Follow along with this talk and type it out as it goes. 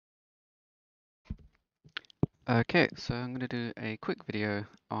Okay, so I'm going to do a quick video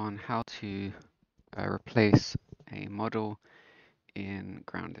on how to replace a model in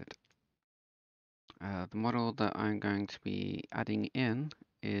Grounded. The model that I'm going to be adding in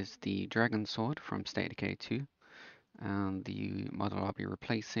is the Dragon Sword from State of Decay 2, and the model I'll be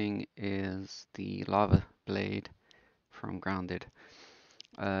replacing is the Lava Blade from Grounded.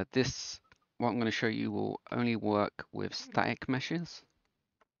 What I'm going to show you will only work with static meshes.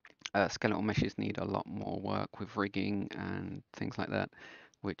 Skeletal meshes need a lot more work with rigging and things like that,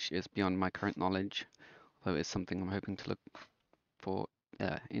 which is beyond my current knowledge, although it's something I'm hoping to look for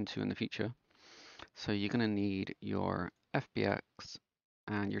into in the future. So you're going to need your FBX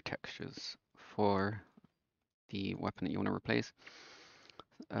and your textures for the weapon that you want to replace.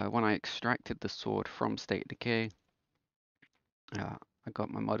 When I extracted the sword from State Decay, I got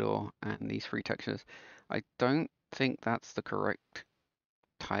my model and these three textures. I don't think that's the correct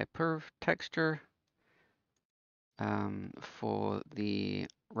type of texture for the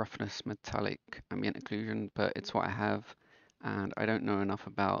roughness metallic ambient occlusion, but it's what I have, and I don't know enough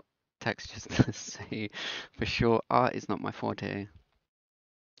about textures to say for sure. Art is not my forte,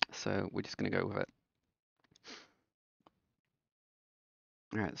 so we're just going to go with it.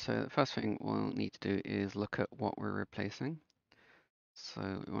 Alright, so the first thing we'll need to do is look at what we're replacing. So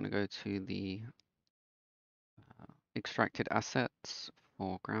we want to go to the extracted assets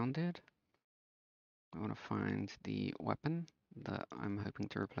for Grounded. I want to find the weapon that I'm hoping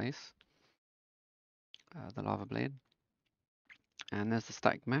to replace, the Lava Blade. And there's the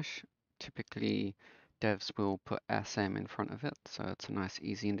static mesh. Typically, devs will put SM in front of it, so it's a nice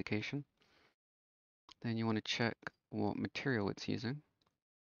easy indication. Then you want to check what material it's using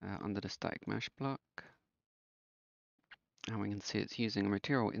under the static mesh block. And we can see it's using a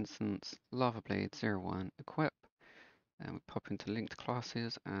material instance Lava Blade 01 equip. And we pop into linked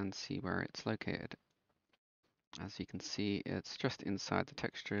classes and see where it's located. As you can see, it's just inside the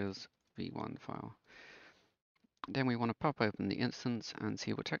textures v1 file. Then we want to pop open the instance and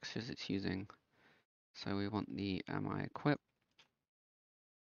see what textures it's using. So we want the mi equip,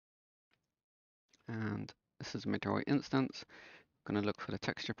 and this is a material instance. We're going to look for the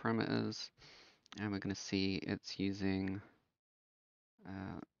texture parameters, and we're going to see it's using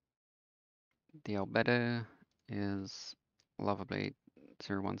the albedo is Lava Blade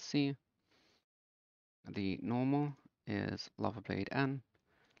 01C. The normal is Lava Blade N,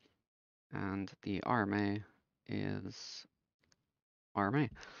 and the RMA is RMA.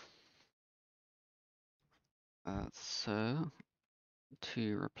 So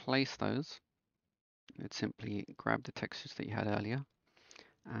to replace those, you'd simply grab the textures that you had earlier,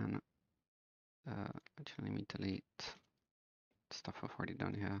 and actually let me delete stuff I've already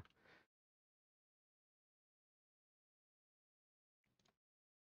done here.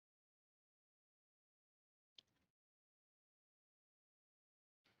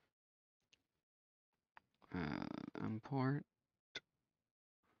 Import.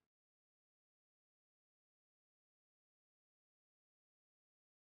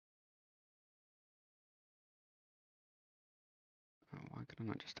 Why could I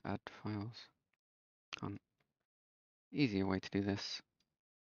not just add files? Easier way to do this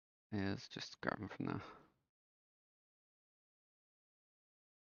is just grab them from there.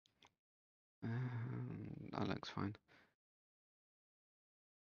 That looks fine.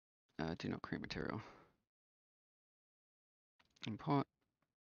 Do not create material. Import.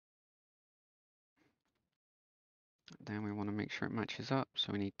 Then we want to make sure it matches up,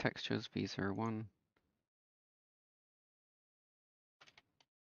 so we need textures v01.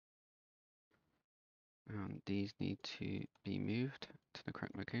 And these need to be moved to the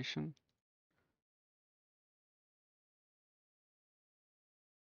correct location.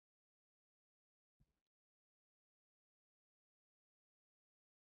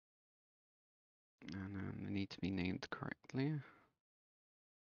 And then they need to be named correctly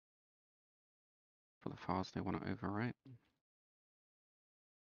for the files they want to overwrite.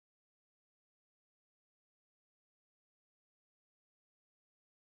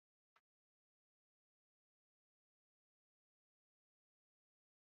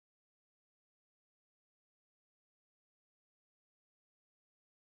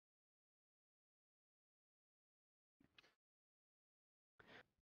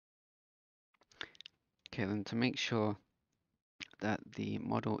 Okay, then to make sure that the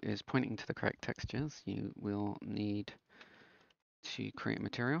model is pointing to the correct textures, you will need to create a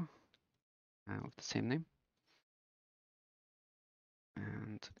material with the same name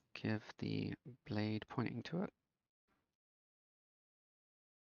and give the blade pointing to it.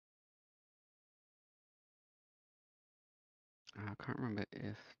 I can't remember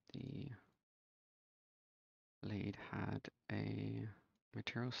if the it had a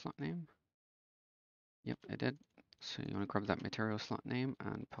material slot name. Yep, it did. So you want to grab that material slot name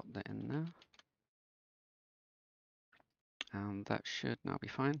and pop that in there. And that should now be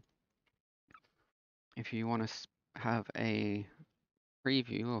fine. If you want to have a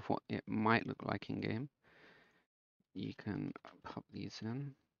preview of what it might look like in game, you can pop these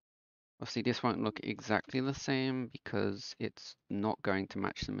in. Obviously this won't look exactly the same because it's not going to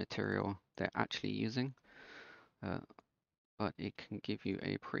match the material they're actually using, but it can give you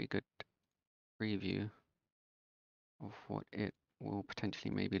a pretty good preview of what it will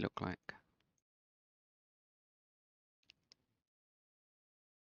potentially maybe look like.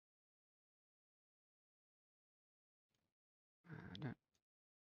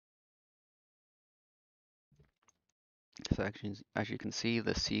 So actually, as you can see,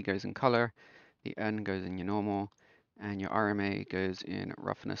 the C goes in color, the N goes in your normal, and your RMA goes in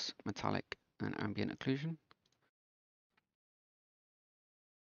roughness, metallic, and ambient occlusion.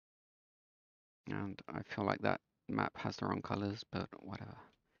 And I feel like that map has the wrong colors, but whatever.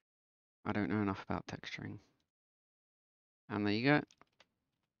 I don't know enough about texturing. And there you go.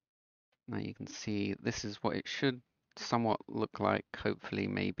 Now you can see this is what it should somewhat look like, hopefully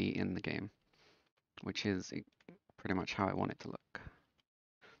maybe in the game, which is pretty much how I want it to look.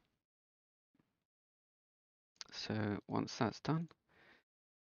 So once that's done,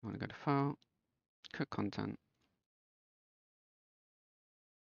 I want to go to File, Cook Content.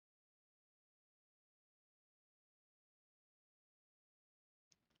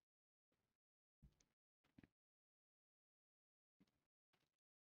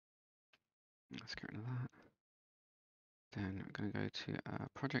 Let's get rid of that. Then we're going to go to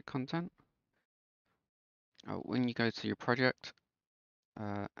project content. When you go to your project,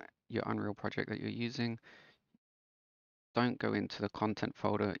 your Unreal project that you're using, don't go into the content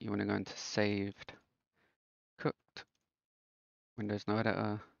folder. You want to go into saved, cooked, Windows no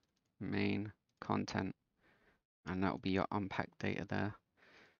editor, main, content, and that will be your unpacked data there.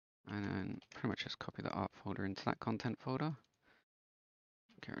 And then pretty much just copy the art folder into that content folder.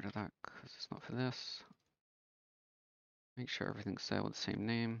 Get rid of that because it's not for this. Make sure everything's there with the same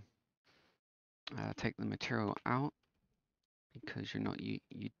name. Take the material out because you're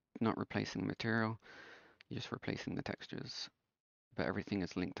not replacing the material. You're just replacing the textures, but everything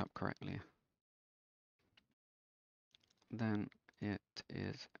is linked up correctly. Then it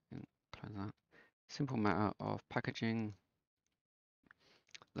is, close that, simple matter of packaging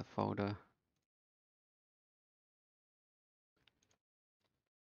the folder,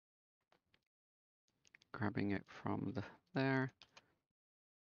 grabbing it from there,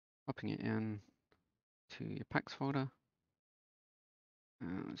 popping it in to your packs folder.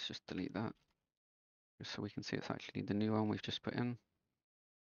 Let's just delete that, just so we can see it's actually the new one we've just put in.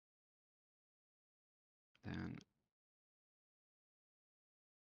 Then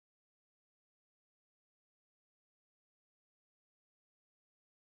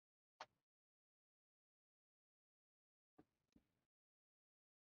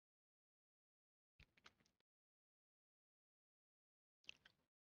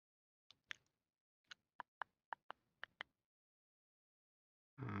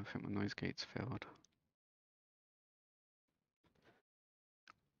I think my noise gate's failed.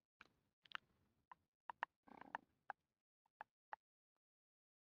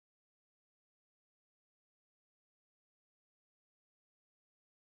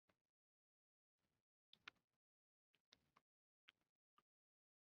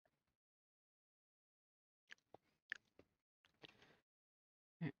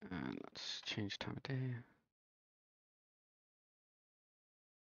 And let's change time of day.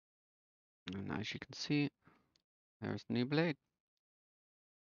 And as you can see, there's the new blade.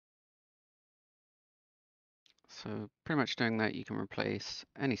 So pretty much doing that, you can replace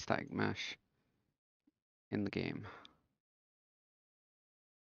any static mesh in the game.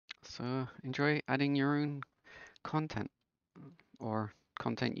 So enjoy adding your own content or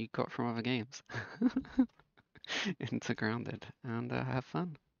content you got from other games into Grounded and have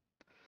fun.